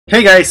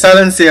Hey guys,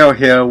 SilentCiel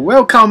here.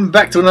 Welcome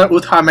back to another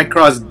歌マク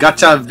ロス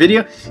gacha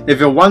video. If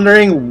you're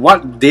wondering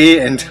what day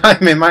and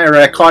time am I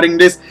recording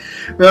this,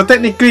 well,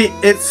 technically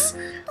it's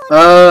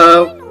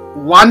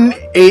 1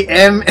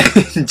 AM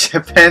in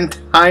Japan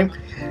time,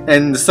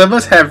 and the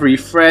servers have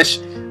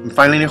refreshed. I'm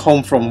finally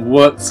home from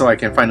work, so I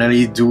can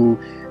finally do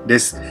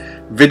this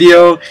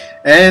video.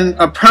 And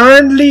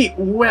apparently,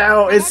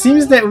 well, it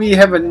seems that we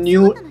have a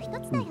new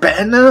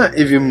banner.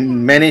 If you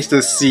manage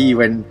to see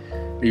when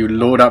you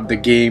load up the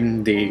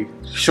game, they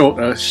showed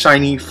a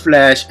shiny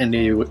flash and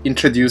they will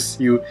introduce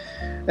you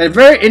a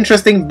very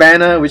interesting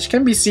banner which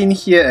can be seen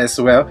here as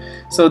well.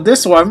 So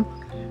this one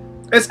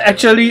is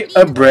actually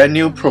a brand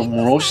new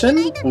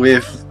promotion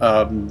with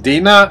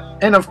Dana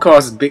and of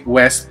course Big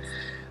West.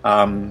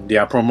 They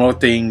are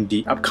promoting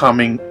the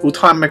upcoming the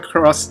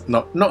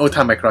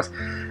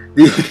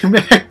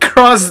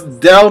Macross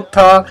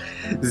Delta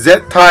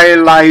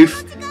Zeti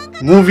Life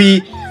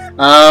movie.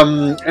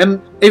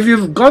 And if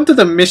you've gone to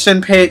the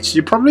mission page,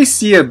 you probably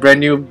see a brand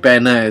new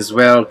banner as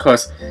well,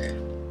 because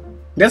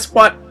that's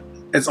what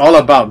it's all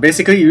about.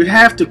 Basically, you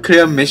have to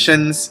clear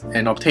missions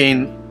and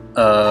obtain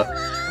a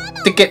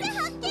ticket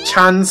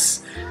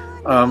chance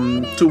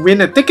to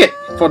win a ticket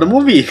for the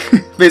movie,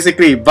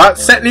 basically. But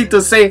sadly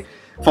to say,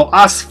 for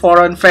us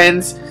foreign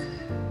fans,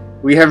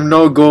 we have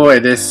no go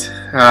at this.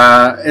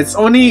 It's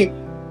only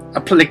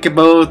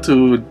applicable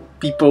to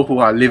people who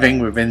are living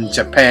within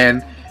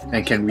Japan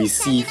and can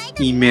receive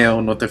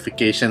email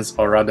notifications,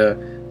 or rather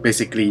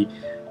basically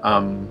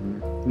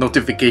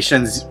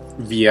notifications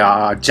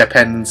via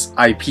Japan's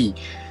IP.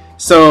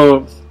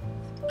 So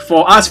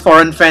for us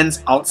foreign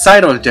fans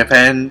outside of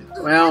Japan,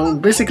 well,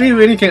 basically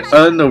we only can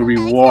earn the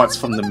rewards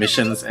from the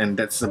missions, and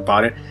that's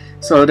about it.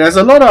 So there's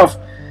a lot of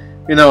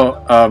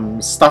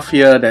stuff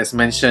here that's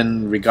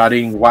mentioned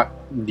regarding what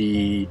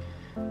the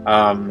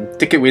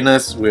ticket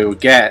winners will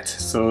get.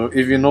 So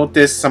if you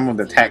notice some of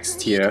the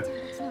text here,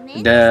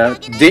 the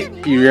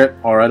date period,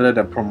 or rather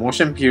the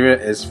promotion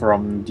period, is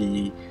from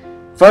the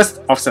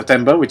 1st of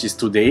September, which is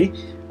today,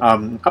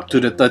 up to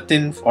the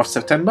 13th of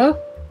September,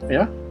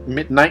 yeah,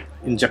 midnight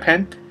in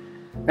Japan.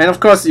 And of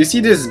course, you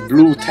see this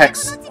blue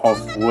text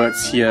of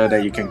words here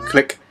that you can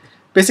click.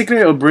 Basically,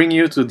 it will bring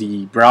you to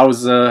the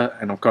browser,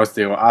 and of course,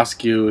 they will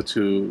ask you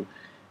to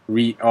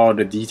read all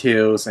the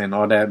details and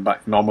all that,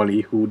 but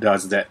normally, who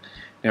does that?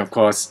 And of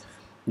course,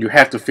 you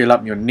have to fill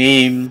up your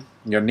name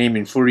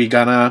in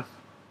furigana,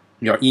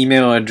 your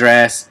email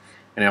address,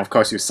 and of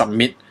course you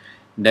submit.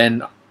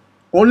 Then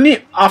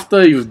only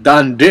after you've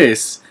done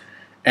this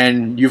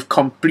and you've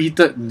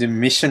completed the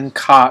mission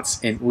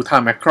cards in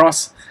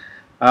Macross,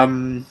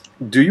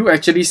 do you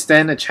actually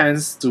stand a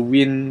chance to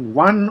win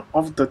one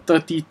of the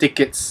 30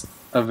 tickets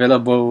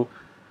available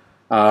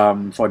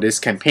for this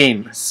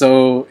campaign.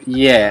 So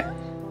yeah,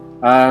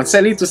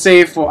 sadly to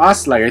say, for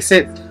us, like I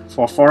said,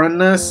 for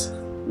foreigners,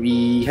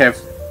 we have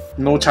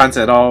no chance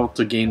at all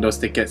to gain those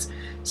tickets.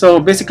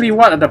 So basically,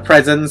 what are the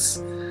presents?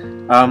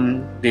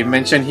 They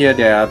mentioned here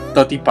there are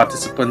 30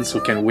 participants who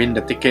can win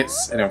the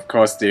tickets, and of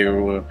course they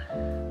will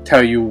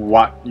tell you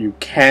what you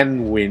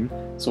can win.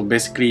 So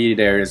basically,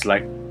 there is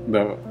like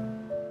the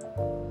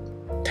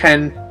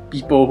 10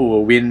 people who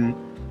will win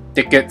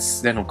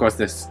tickets. Then of course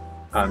there's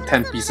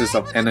 10 pieces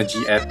of energy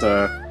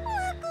ether.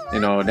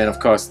 Then of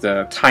course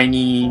the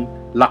tiny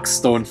luck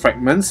stone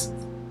fragments.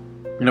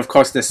 And of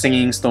course the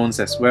singing stones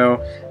as well.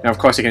 And of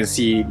course you can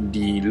see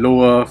the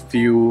lower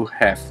few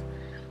have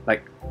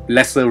like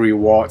lesser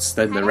rewards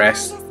than the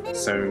rest.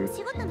 So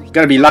you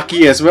gotta be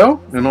lucky as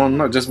well,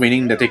 not just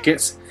winning the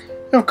tickets.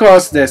 And of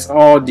course there's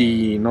all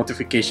the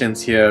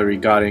notifications here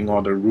regarding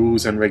all the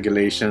rules and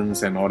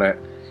regulations and all that.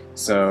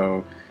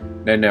 So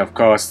then of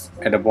course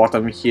at the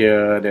bottom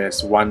here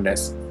there's one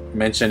that's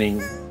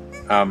mentioning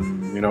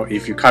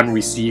if you can't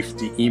receive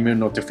the email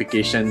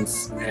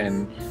notifications,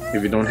 and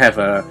if you don't have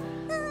a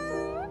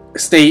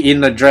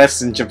stay-in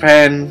address in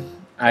Japan,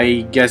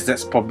 I guess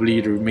that's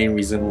probably the main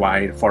reason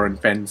why foreign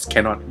fans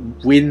cannot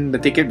win the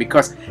ticket,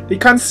 because they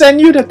can't send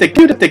you the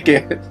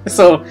ticket.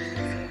 So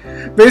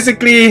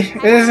basically,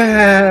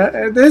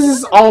 this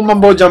is all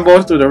mumbo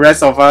jumbo to the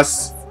rest of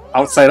us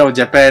outside of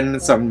Japan.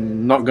 So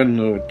I'm not going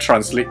to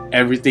translate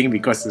everything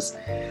because it's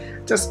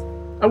just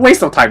a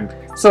waste of time.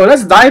 So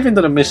let's dive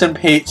into the mission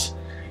page,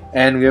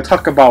 and we'll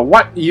talk about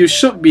what you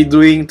should be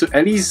doing to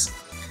at least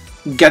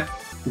get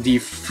the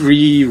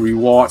free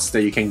rewards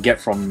that you can get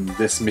from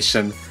this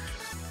mission.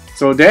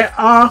 So there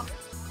are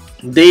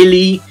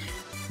daily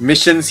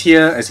missions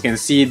here. As you can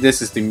see,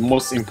 this is the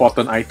most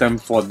important item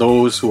for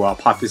those who are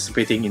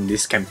participating in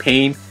this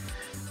campaign.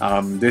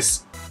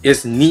 This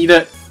is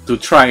needed to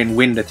try and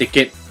win the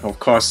ticket. Of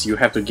course, you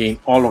have to gain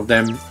all of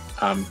them.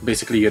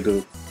 Basically, you have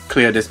to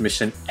clear this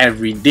mission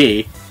every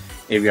day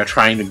if you're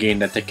trying to gain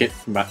the ticket.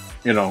 But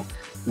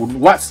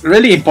what's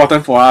really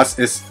important for us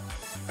is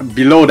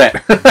below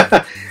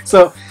that.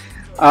 So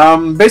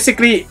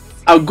basically,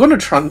 I'm gonna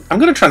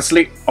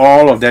translate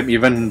all of them,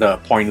 even the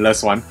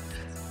pointless one.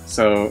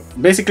 So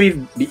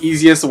basically, the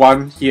easiest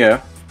one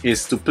here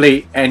is to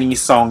play any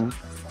song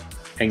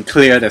and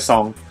clear the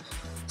song.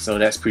 So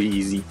that's pretty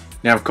easy.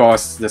 Then of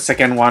course the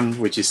second one,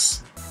 which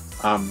is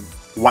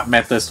what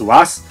matters to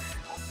us.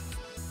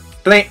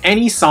 Play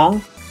any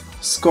song,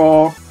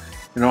 score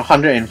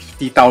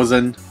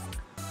 150,000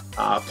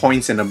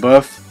 points and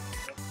above.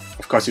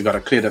 Of course you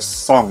gotta clear the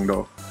song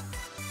though.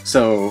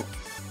 So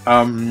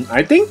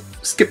I think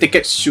Skip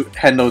Tickets should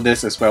handle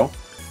this as well.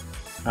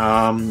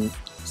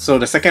 So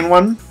the second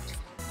one,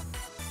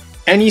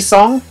 any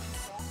song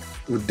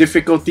with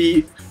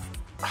difficulty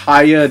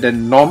higher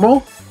than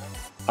normal,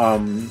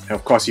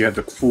 of course you have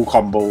the full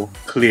combo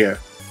clear.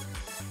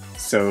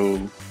 So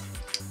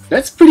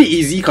that's pretty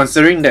easy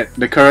considering that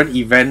the current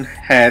event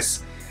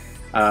has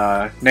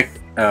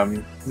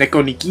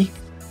Neko Nikki,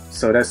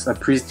 so that's a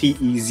pretty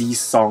easy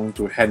song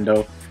to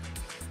handle.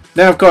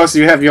 Then of course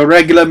you have your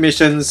regular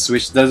missions,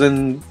 which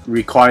doesn't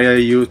require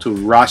you to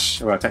rush.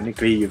 Well,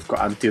 technically you've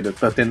got until the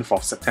 13th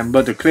of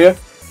September to clear.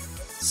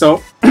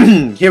 So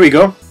here we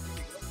go.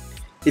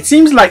 It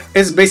seems like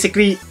it's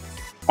basically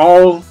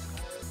all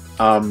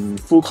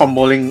full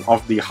comboing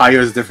of the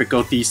highest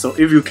difficulty. So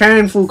if you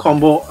can full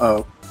combo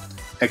a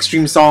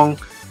extreme song,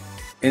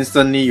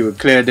 instantly you will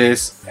clear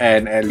this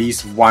and at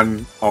least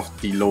one of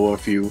the lower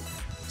few.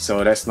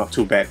 So that's not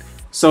too bad.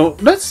 So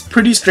that's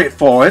pretty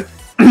straightforward.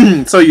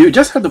 So you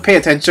just have to pay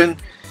attention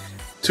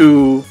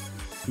to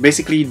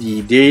basically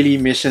the daily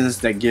missions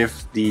that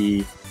give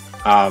the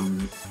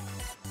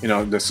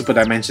the Super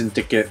Dimension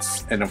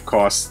tickets, and of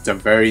course the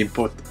very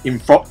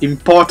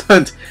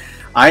important.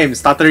 I am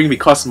stuttering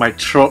because my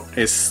throat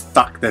is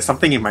stuck. There's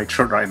something in my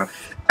throat right now.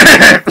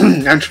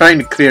 I'm trying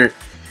to clear it.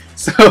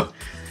 So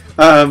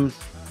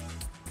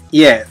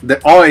yeah,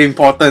 the all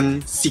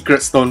important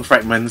secret stone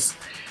fragments,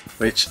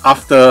 which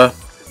after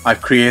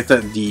I've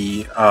created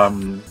the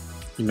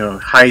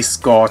high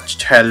score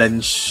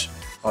challenge,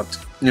 or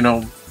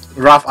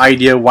rough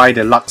idea why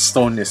the luck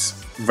stone is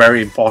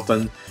very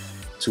important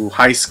to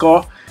high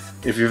score.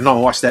 If you've not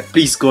watched that,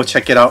 please go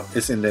check it out.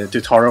 It's in the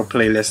tutorial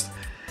playlist,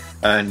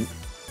 and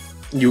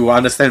you will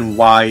understand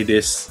why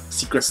this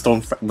secret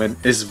stone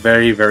fragment is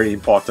very, very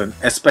important,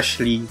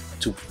 especially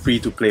to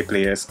free-to-play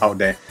players out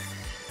there.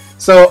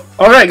 So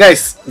alright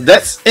guys,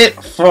 that's it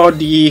for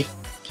the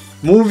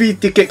movie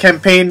ticket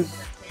campaign.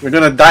 We're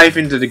gonna dive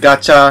into the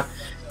gacha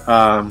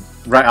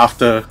right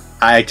after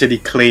I actually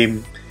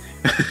claim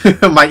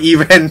my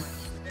event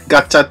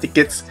gacha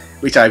tickets,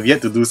 which I've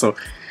yet to do so.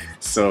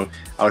 So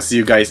I'll see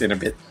you guys in a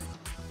bit.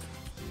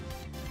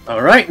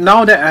 Alright,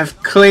 now that I've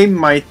claimed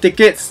my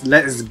tickets,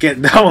 let's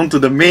get down to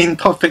the main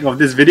topic of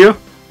this video.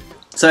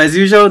 So as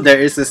usual, there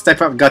is a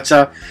step up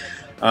gacha.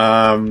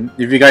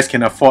 If you guys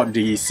can afford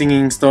the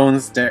singing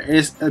stones, there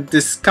is a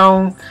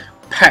discount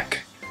pack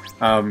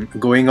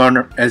going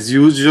on as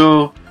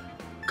usual,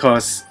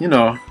 because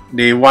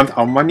they want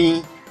our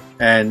money,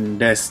 and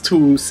there's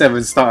 2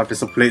 7-star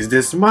episode plates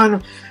this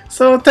month.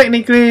 So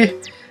technically,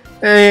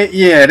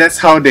 yeah, that's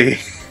how they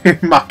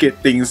market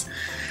things.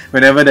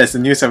 Whenever there's a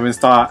new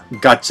 7-star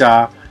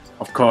gacha,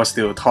 of course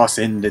they'll toss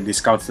in the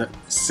discounted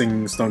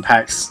singing stone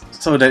packs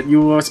so that you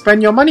will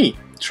spend your money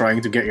trying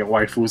to get your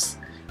waifus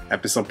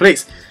episode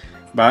plates.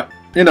 But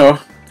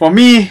for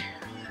me,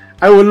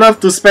 I would love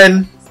to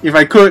spend if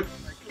I could,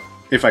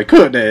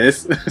 that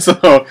is.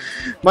 So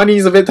money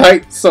is a bit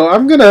tight, so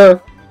I'm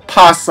gonna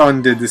pass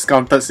on the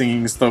discounted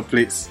singing stone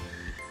plates.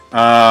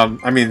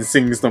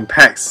 Singing stone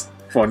packs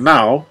for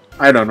now.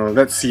 I don't know,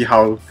 let's see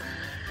how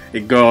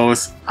it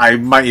goes. I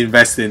might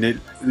invest in it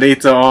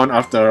later on,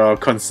 after all,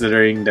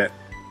 considering that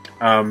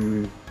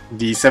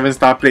the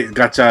 7-star plate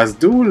gachas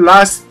do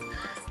last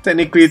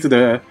technically to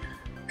the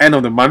end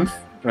of the month,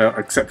 well,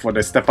 except for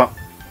the step up,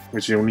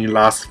 which only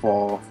lasts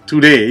for 2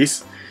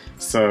 days.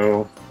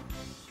 So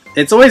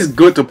it's always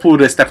good to pull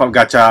the step up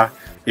gacha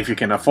if you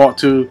can afford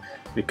to,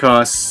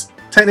 because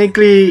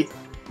technically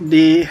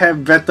they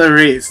have better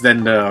rates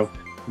than the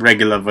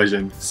regular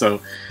version. So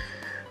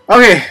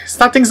okay,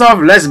 starting off,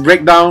 let's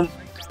break down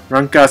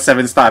Ranka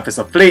 7-star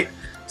episode plate.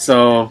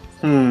 So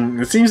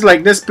it seems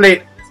like this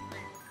plate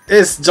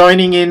is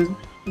joining in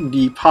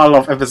the pile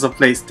of episode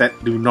plates that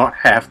do not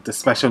have the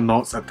special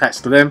notes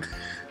attached to them.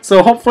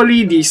 So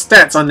hopefully the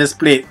stats on this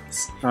plate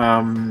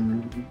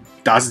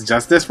does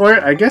justice for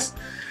it, I guess.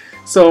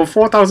 So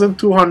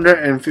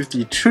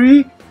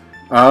 4,253.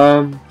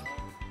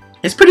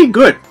 It's pretty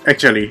good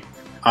actually.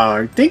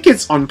 I think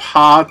it's on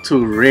par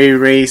to Ray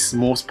Ray's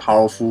most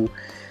powerful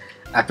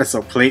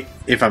episode plate,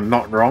 if I'm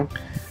not wrong.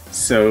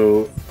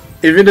 So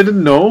if you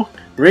didn't know,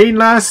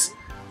 Rayna's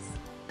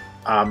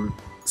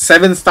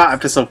 7-star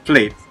episode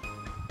plate,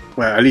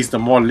 well, at least the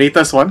more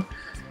latest one,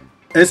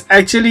 is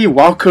actually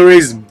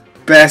Valkyrie's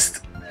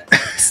best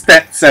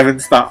stat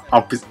 7-star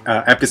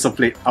episode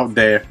plate out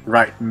there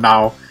right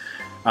now.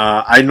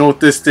 I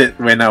noticed it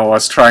when I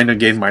was trying to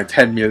gain my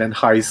 10 million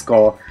high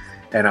score,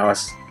 and I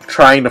was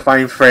trying to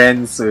find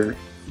friends with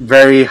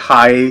very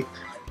high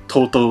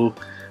total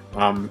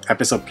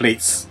episode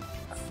plates.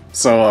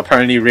 So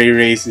apparently Ray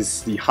Ray's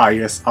is the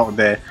highest out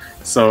there.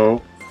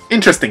 So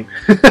interesting.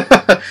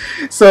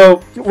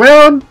 So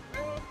well,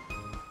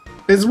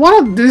 it's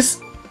one of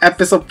these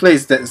episode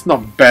plates that is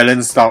not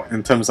balanced out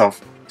in terms of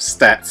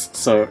stats.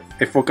 So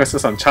it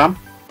focuses on charm,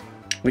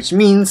 which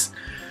means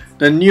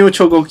the new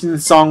Chogokin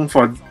song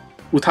for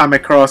歌マ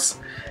クロ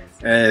ス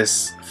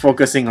is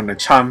focusing on the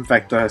charm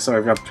factor. So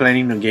if you're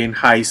planning to gain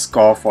high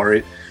score for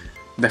it,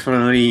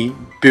 definitely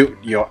build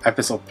your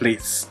episode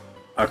plates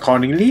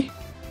accordingly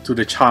to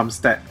the charm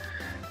stat.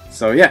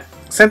 So yeah,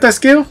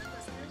 SilentCiel,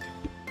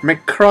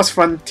 Macross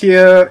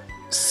Frontier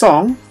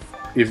song,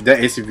 if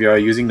you are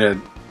using the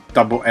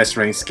double S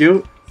rank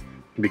skill,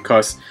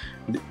 because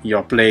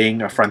you're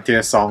playing a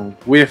Frontier song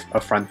with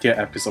a Frontier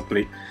episode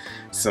plate.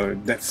 So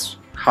that's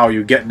how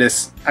you get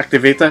this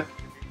activated.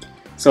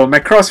 So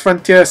Macross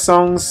Frontier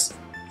songs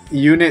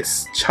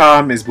units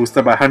charm is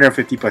boosted by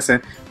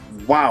 150%.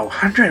 Wow,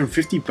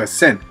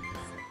 150%!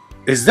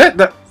 Is that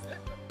the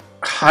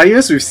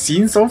highest we've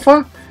seen so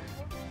far?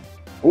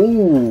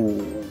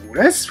 Oh,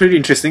 that's pretty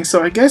interesting.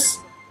 So I guess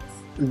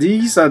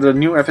these are the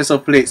new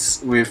episode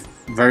plates with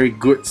very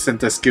good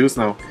center skills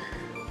now.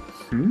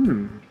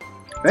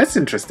 That's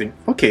interesting.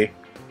 Okay,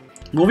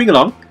 moving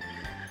along.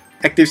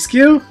 Active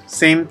skill,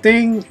 same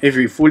thing. If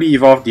you fully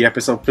evolve the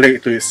episode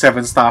plate to its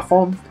 7-star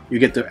form, you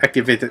get to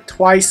activate it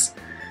twice,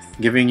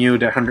 giving you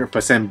the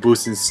 100%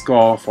 boost in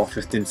score for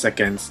 15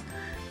 seconds.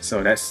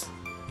 So that's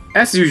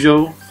as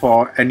usual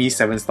for any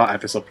 7-star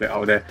episode plate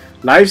out there.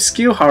 Life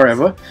skill,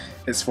 however,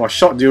 is for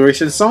short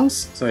duration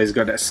songs, so it's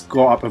got that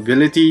score up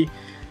ability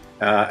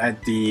at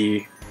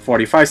the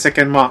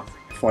 45-second mark.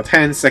 For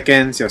 10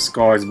 seconds, your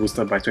score is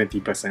boosted by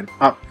 20%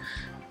 up.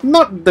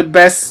 Not the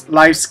best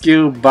life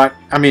skill, but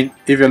I mean,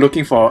 if you're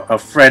looking for a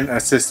friend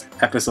assist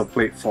episode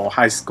plate for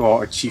high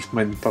score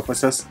achievement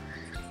purposes,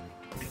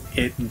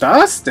 it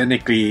does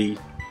technically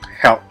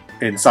help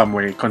in some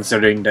way,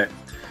 considering that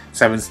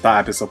 7-star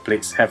episode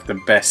plates have the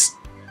best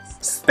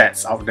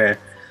stats out there.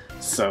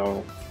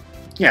 So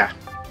yeah.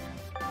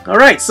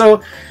 Alright,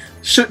 so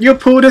should you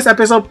pull this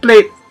episode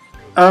plate?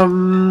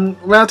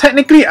 Well,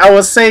 technically I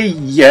would say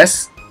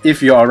yes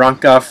if you're a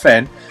Ranka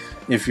fan.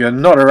 If you're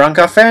not a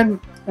Ranka fan,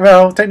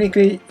 well,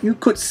 technically you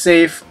could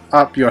save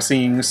up your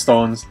singing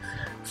stones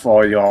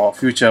for your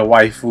future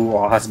waifu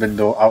or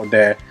husbando out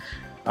there.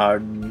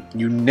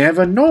 You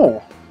never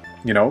know,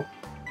 you know,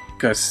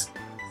 because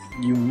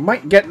you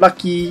might get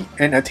lucky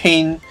and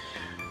attain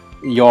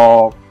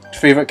your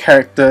favorite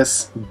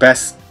character's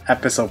best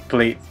episode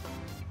plate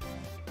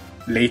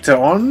later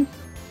on,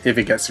 if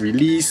it gets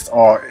released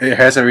or it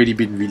has already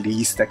been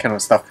released, that kind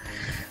of stuff.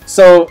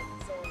 So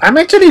I'm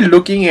actually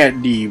looking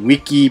at the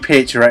wiki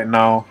page right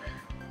now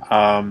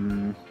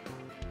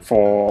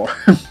for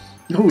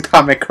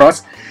歌マクロ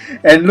ス,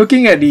 and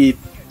looking at the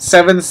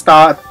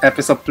 7-star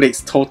episode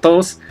plates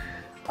totals.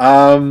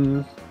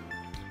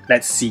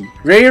 Let's see.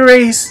 Ray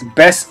Ray's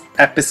best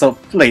episode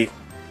plate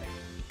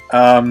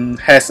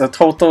has a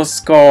total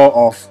score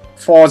of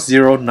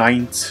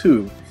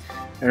 4092.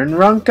 And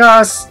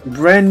Ranka's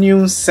brand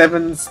new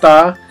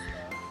 7-star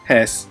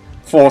has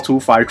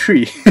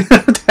 4253.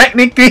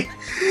 Technically,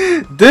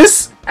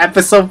 this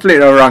episode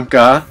plate of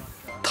Ranka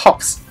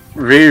tops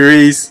Ray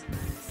Ray's.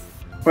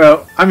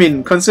 Well, I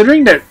mean,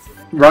 considering that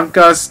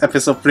Ranka's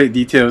episode plate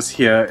details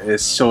here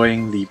is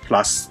showing the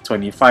plus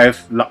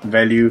 25 luck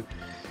value,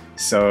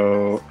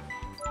 so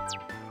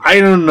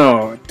I don't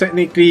know.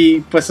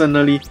 Technically,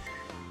 personally,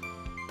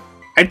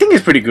 I think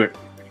it's pretty good.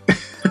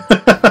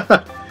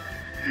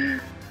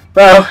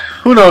 Well,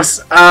 who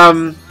knows?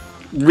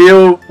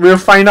 We'll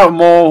find out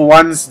more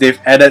once they've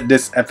added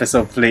this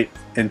episode plate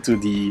into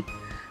the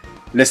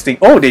listing.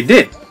 Oh, they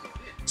did.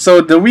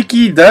 So the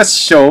wiki does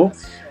show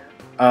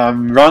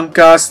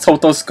Ranka's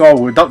total score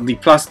without the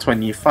plus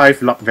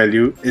 25 luck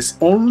value is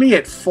only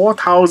at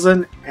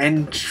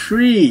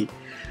 4003.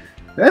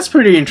 That's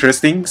pretty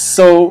interesting.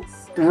 So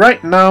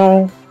right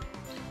now,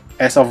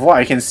 as of what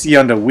I can see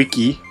on the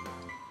wiki,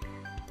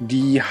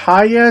 the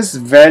highest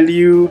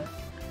value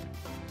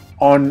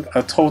on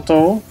a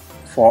total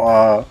for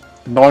a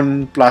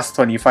non-plus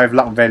 25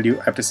 luck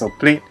value episode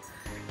plate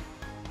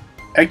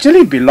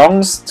actually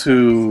belongs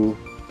to,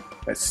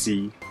 let's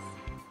see,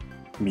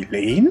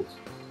 Milane?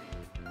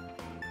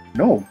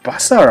 No,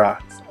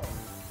 Basara.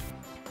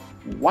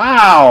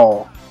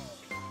 Wow!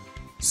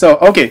 So,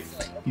 okay,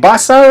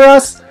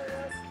 Basara's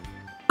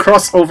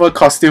crossover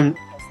costume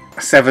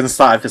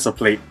 7-star episode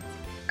plate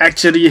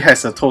actually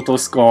has a total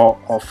score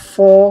of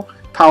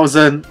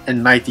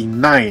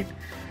 4099.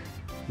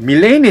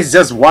 Milane is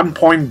just 1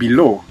 point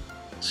below.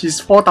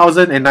 She's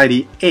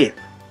 4098.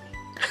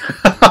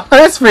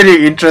 That's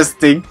pretty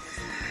interesting.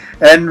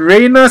 And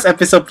Reina's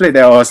episode plate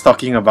that I was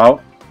talking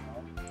about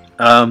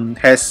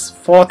has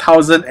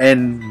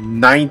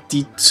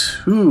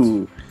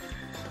 4092.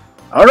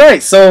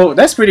 Alright, so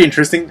that's pretty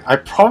interesting. I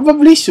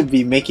probably should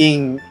be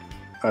making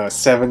a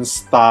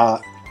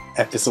 7-star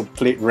episode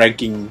plate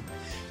ranking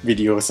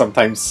video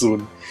sometime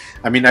soon.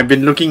 I mean, I've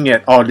been looking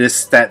at all these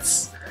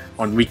stats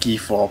on wiki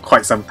for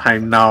quite some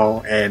time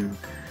now, and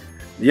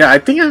yeah, I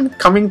think I'm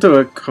coming to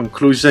a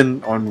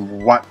conclusion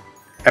on what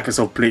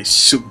episode plates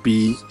should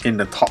be in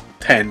the top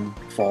 10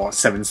 for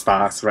 7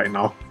 stars right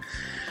now.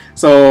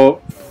 So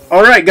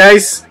alright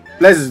guys,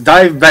 let's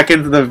dive back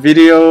into the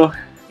video.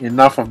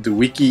 enough of the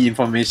wiki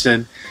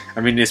information.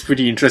 I mean, it's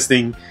pretty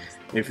interesting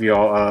if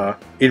you're a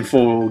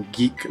info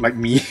geek like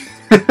me.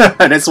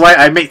 That's why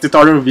I make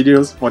tutorial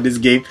videos for this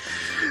game.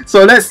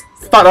 So let's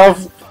start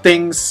off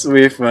things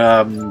with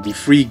the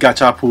free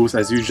gacha pools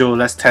as usual.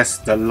 Let's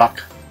test the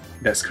luck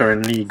that's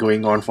currently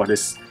going on for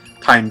this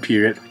time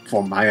period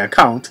for my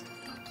account.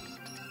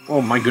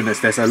 Oh my goodness,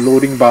 there's a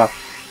loading bar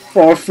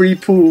for a free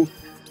pool.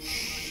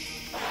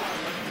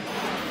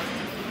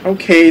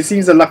 Okay,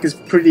 seems the luck is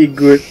pretty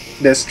good.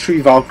 There's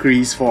 3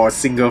 Valkyries for a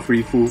single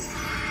free pool.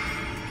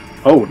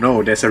 Oh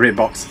no, there's a red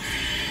box.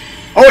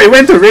 Oh, it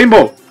went to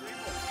rainbow!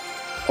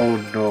 Oh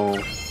no,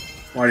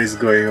 what is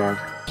going on?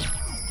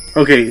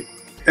 Okay,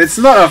 it's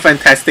not a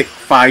fantastic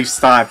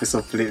 5-star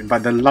episode plate,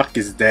 but the luck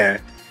is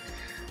there.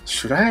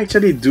 Should I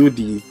actually do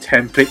the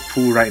template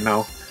pool right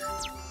now?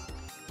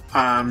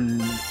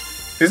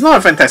 It's not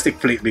a fantastic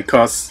plate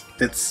because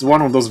it's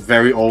one of those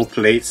very old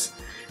plates,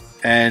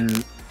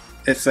 and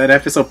it's an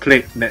episode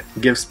plate that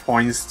gives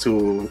points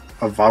to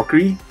a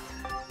Valkyrie.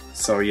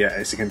 So yeah,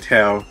 as you can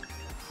tell,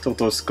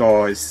 total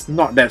score is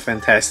not that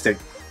fantastic,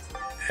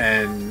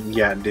 and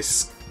yeah, the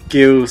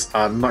skills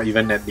are not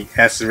even at the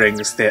S rank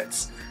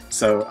stats.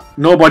 So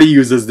nobody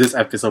uses this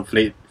episode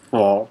plate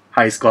for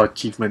high score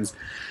achievements.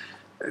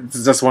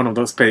 It's just one of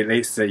those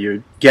plates that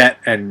you get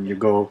and you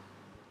go,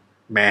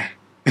 meh.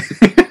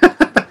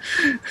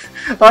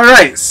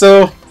 Alright,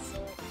 so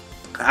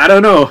I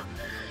don't know.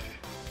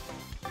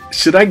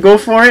 Should I go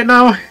for it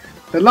now?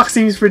 The luck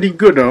seems pretty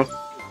good though.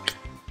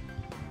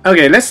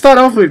 Okay, let's start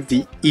off with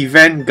the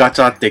event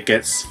gacha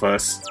tickets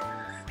first.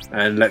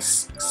 And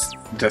let's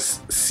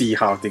just see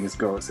how things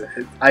go.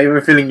 I have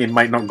a feeling it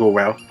might not go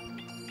well.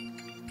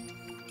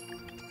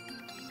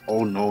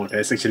 Oh no,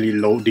 there's actually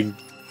loading.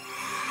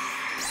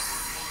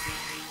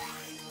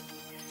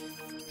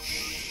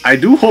 I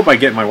do hope I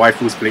get my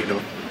waifu's plate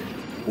though.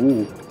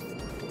 Ooh.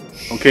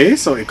 Okay,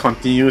 so it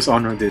continues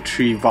on with the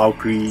 3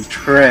 Valkyrie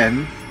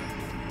trend.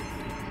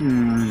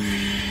 Ooh,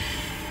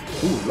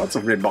 lots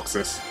of red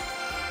boxes.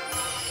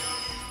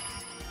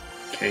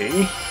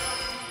 Okay.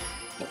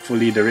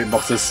 Hopefully the red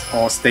boxes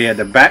all stay at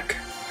the back.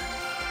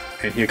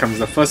 And here comes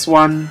the first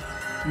one.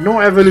 No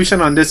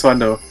evolution on this one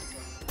though.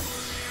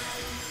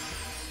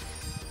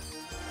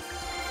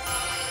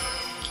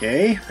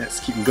 Okay, let's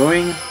keep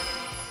going.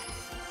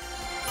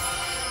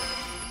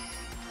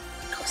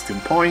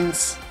 Costume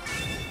points.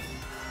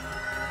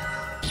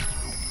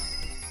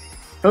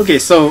 Okay,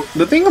 so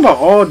the thing about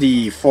all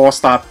the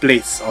 4-star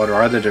plates, or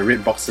rather the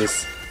red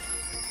boxes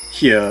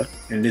here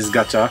in this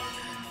gacha,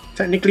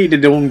 technically they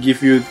don't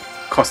give you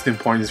costume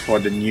points for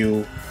the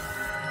new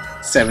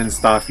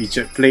 7-star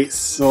featured plates,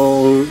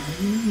 so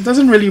it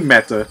doesn't really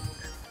matter.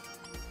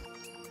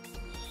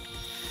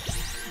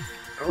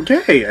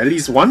 Okay, at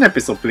least one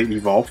episode plate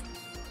evolved.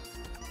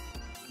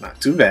 Not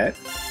too bad.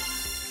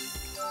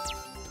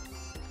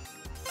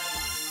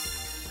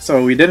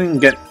 So we didn't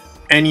get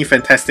any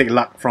fantastic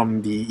luck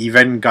from the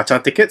event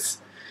gacha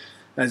tickets.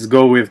 Let's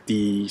go with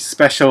the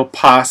special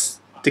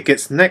pass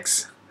tickets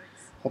next.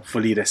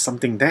 Hopefully there's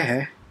something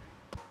there.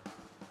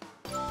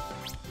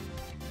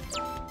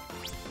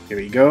 Here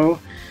we go.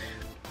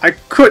 I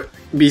could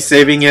be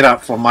saving it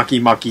up for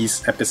Maki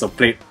Maki's episode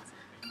plate.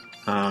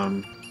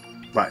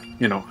 But,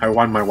 you know, I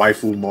want my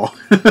waifu more.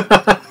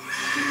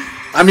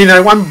 I mean,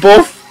 I want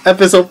both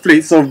episode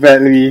plates so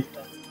badly.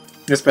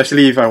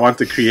 Especially if I want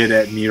to create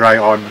that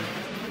Mirai on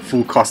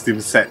full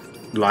costume set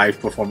live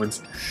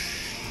performance.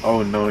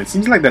 Oh no, it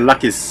seems like the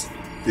luck is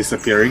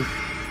disappearing.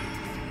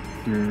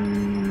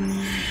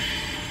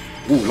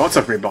 Ooh, lots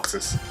of red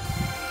boxes.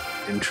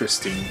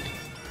 Interesting.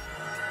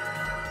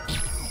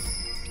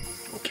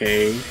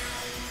 Okay.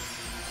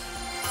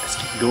 Let's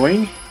keep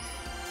going.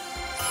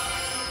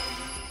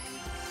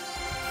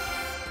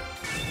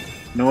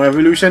 No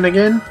evolution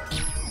again?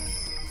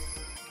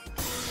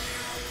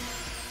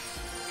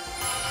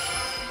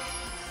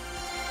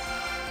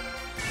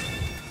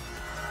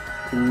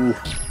 Ooh.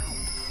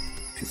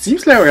 It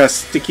seems like we are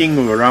sticking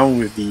around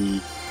with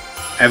the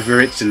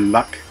average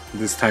luck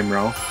this time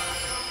round.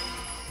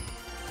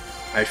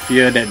 I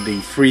fear that the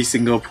free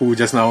single pool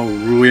just now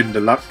ruined the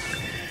luck.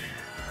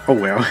 Oh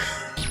well.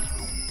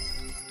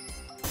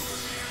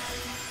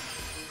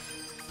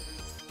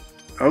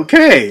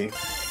 Okay.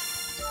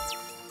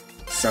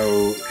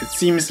 So it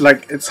seems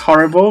like it's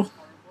horrible.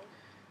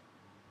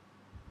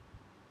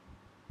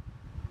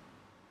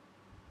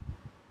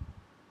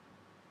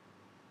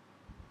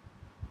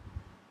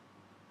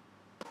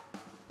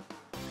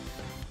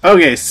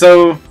 Okay,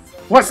 so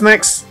what's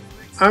next?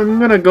 I'm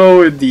gonna go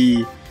with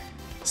the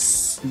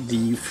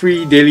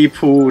free daily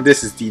pool.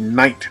 This is the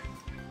night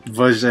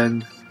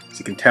version. As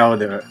you can tell,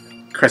 the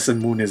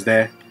crescent moon is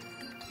there.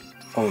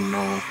 Oh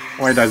no,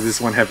 why does this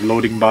one have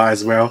loading bar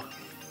as well?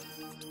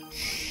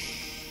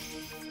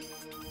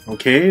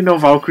 Okay, no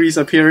Valkyries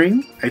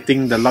appearing. I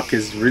think the luck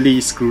is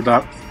really screwed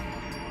up.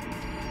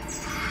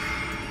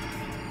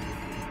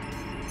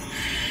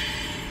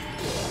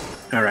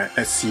 Alright,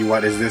 let's see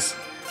what is this.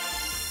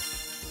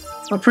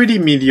 Pretty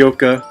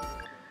mediocre.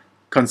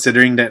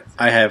 considering that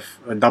I have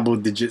double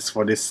digits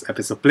for this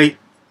episode plate.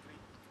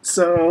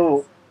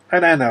 So, I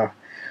don't know.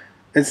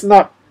 It's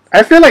not...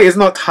 I feel like it's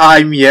not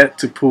time yet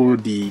to pull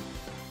the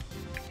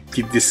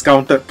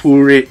discounted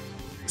pull rate.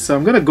 So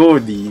I'm gonna go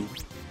with the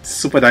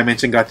Super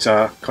Dimension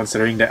Gacha,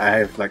 considering that I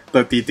have like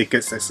 30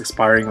 tickets that's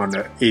expiring on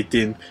the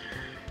 18th.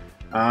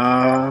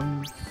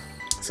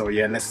 So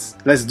yeah,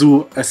 let's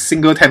do a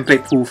single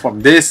template pull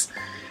from this.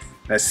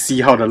 Let's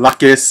see how the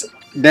luck is.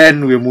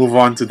 Then we'll move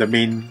on to the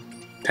main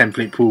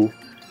template pool.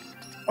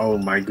 Oh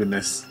my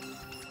goodness.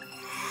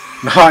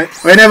 Now,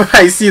 whenever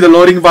I see the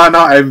loading bar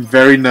now, I'm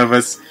very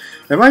nervous.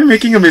 Am I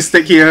making a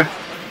mistake here?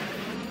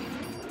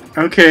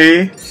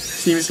 Okay.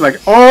 Seems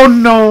like... Oh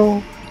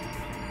no!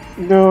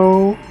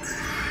 No.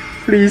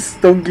 Please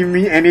don't give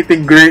me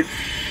anything great.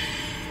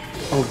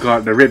 Oh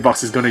god, the red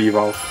box is gonna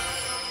evolve.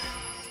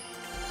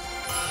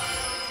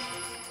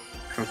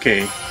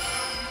 Okay.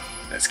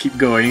 Let's keep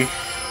going.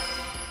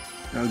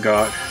 Oh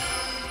god.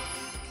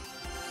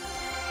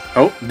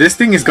 Oh, this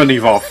thing is gonna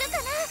evolve.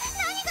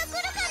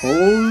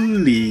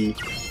 Holy...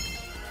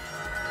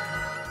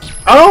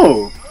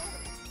 Oh!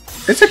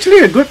 It's actually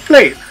a good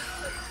plate.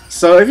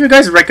 So if you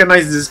guys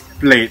recognize this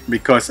plate,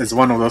 because it's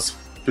one of those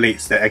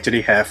plates that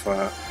actually have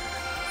a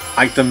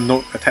item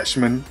note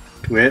attachment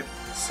to it,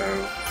 so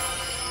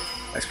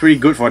that's pretty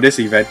good for this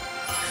event.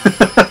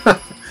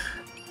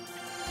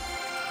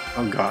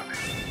 Oh god.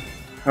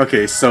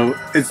 Okay, so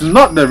it's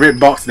not the red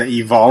box that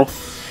evolved.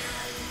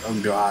 Oh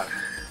god.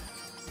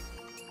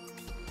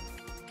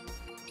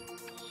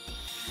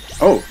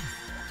 Oh!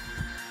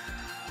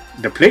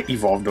 The plate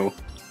evolved though.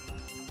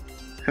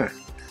 Huh.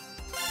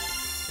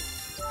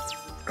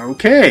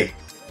 Okay.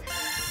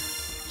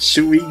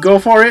 Should we go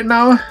for it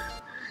now?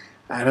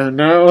 I don't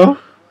know.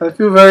 I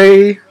feel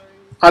very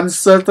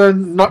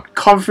uncertain, not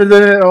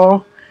confident at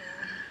all.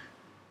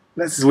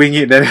 Let's wing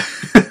it then.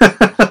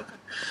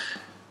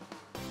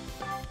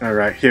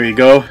 Alright, here we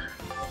go.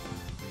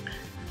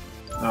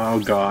 Oh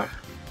god.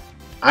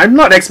 I'm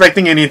not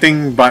expecting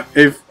anything, but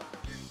if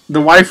the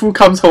waifu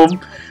comes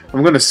home,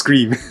 I'm gonna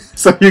scream.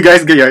 So you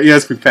guys get your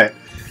ears prepared.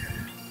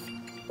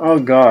 Oh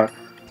god.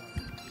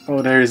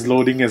 Oh, there is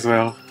loading as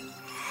well.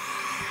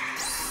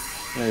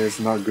 That is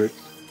not good.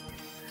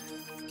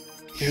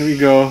 Here we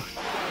go.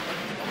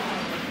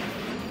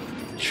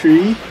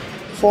 3,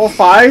 4,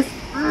 5.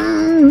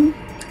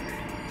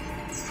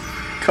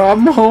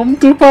 Come home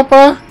to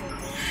Papa.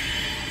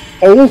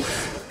 Oh!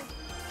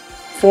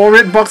 4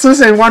 red boxes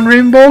and 1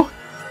 rainbow.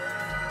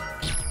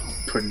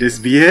 Could this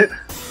be it?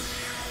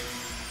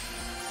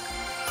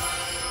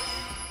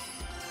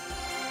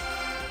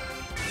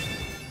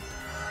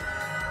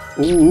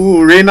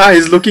 Ooh, Reina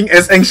is looking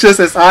as anxious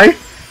as I.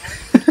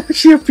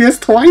 She appears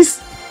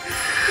twice.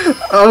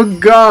 Oh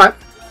god.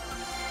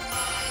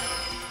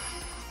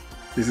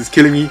 This is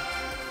killing me.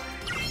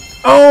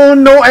 Oh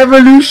no,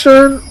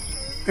 evolution!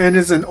 And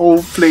it's an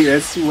old plate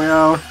as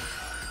well.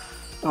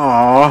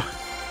 Aww.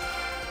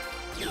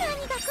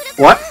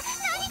 What?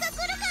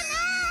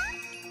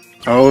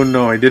 Oh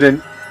no, it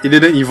didn't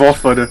evolve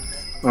further.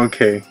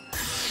 Okay.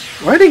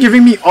 Why are they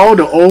giving me all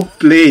the old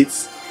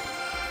plates?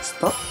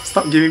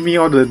 Stop giving me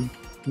all the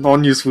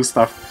non-useful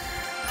stuff.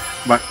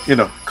 But you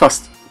know,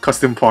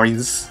 costume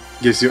points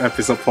gives you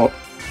episode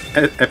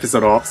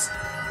ops,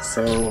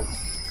 so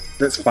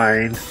that's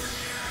fine.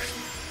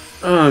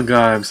 Oh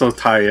god, I'm so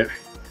tired.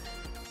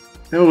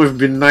 It would have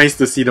been nice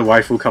to see the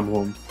waifu come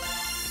home.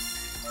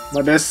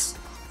 But there's...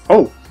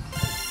 Oh!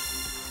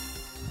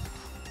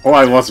 Oh,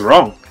 I was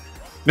wrong.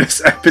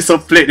 This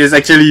episode plate is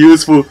actually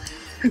useful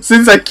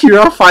since I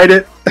Kira-fied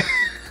it.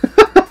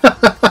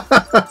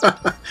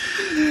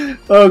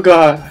 Oh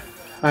god,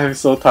 I'm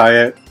so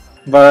tired.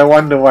 But I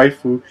want the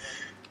waifu.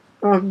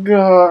 Oh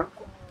god.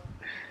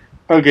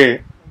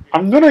 Okay,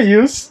 I'm gonna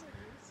use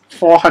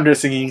 400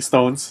 singing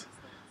stones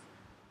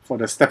for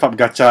the step up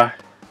gacha.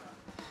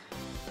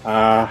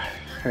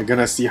 We're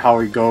gonna see how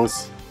it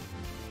goes.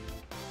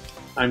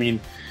 I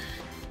mean,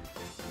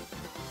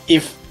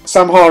 if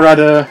somehow or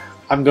other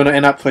I'm gonna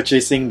end up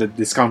purchasing the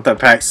discounted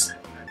packs,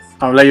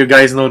 I'll let you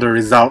guys know the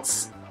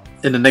results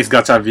in the next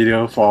gacha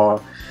video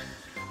for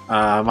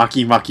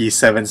Maki Maki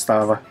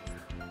 7-star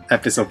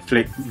episode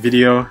plate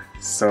video.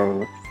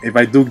 So if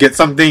I do get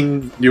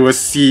something, you will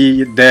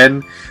see it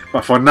then.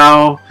 But for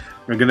now,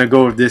 we're gonna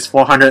go with this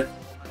 400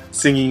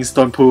 singing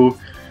stone pool,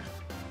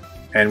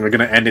 and we're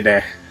gonna end it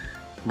there.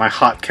 My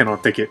heart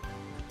cannot take it.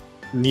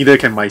 Neither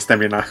can my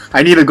stamina.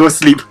 I need to go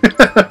sleep.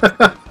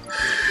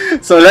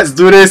 So let's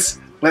do this.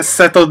 Let's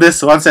settle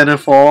this once and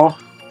for all.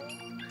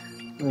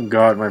 Oh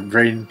god, my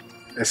brain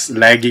is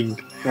lagging.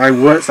 My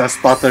words are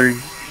stuttering.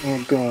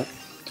 Oh god.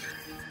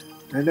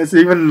 And it's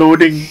even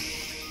loading.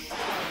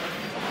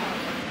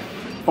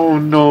 Oh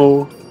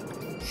no.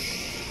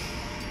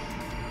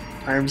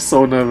 I'm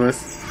so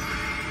nervous.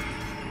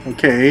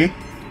 Okay.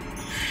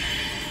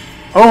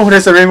 Oh,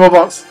 there's a rainbow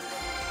box.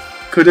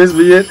 Could this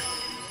be it?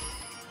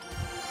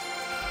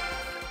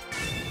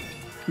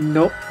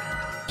 Nope.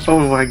 Oh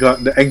my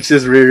god, the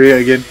anxious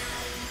Riri again.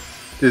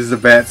 This is a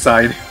bad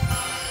sign.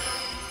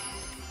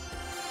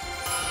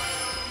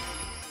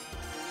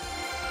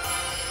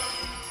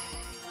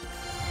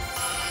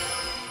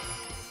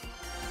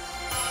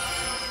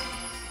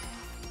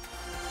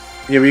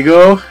 Here we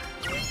go.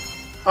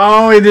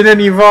 Oh, it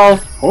didn't evolve.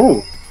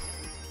 Oh.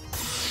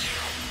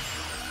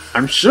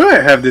 I'm sure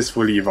I have this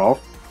fully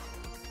evolved.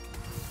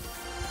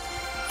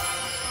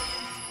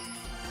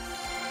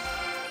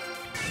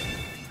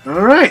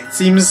 Alright,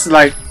 seems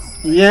like,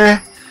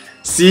 yeah,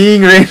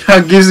 seeing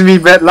Reina gives me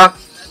bad luck.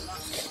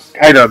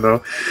 I don't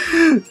know.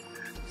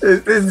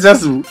 It's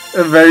just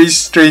a very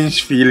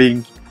strange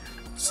feeling.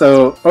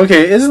 So,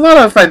 okay, it's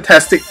not a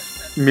fantastic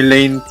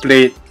Milane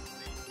plate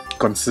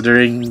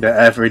considering that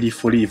I've already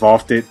fully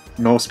evolved it.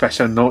 No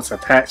special notes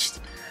attached.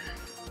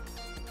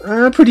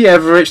 Pretty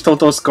average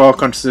total score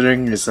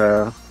considering it's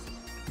a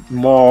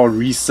more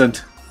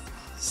recent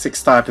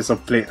 6-star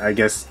episode plate, I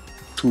guess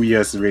 2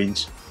 years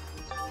range.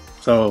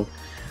 So,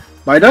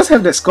 but it does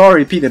have that score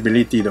repeat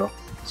ability though,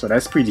 so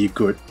that's pretty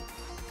good.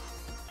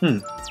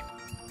 Oh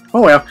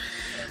well.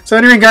 So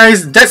anyway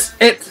guys, that's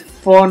it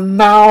for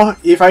now.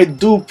 If I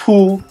do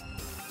pull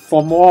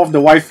for more of the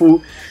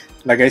waifu,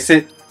 like I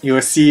said, you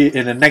will see it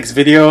in the next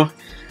video.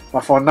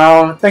 But for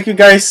now, thank you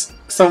guys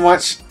so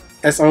much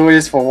as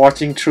always for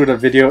watching through the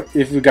video.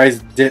 If you guys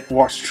did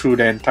watch through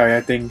the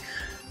entire thing,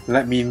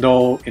 let me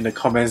know in the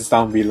comments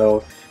down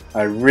below.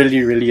 I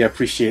really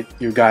appreciate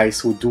you guys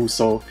who do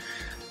so.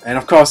 And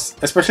of course,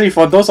 especially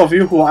for those of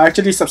you who are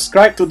actually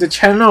subscribed to the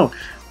channel,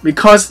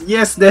 because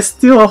yes, there's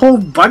still a whole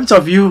bunch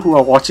of you who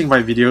are watching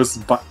my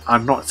videos but are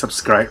not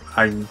subscribed.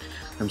 I'm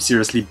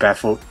seriously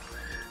baffled.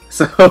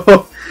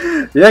 So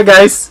yeah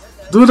guys,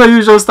 do the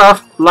usual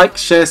stuff, like,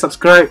 share,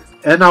 subscribe,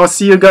 and I'll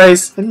see you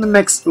guys in the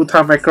next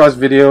歌マクロス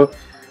video,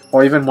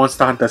 or even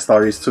Monster Hunter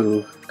Stories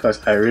too,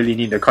 because I really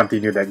need to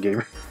continue that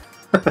game.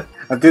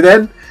 Until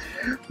then,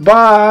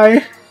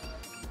 bye!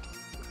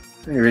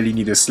 I really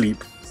need to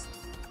sleep.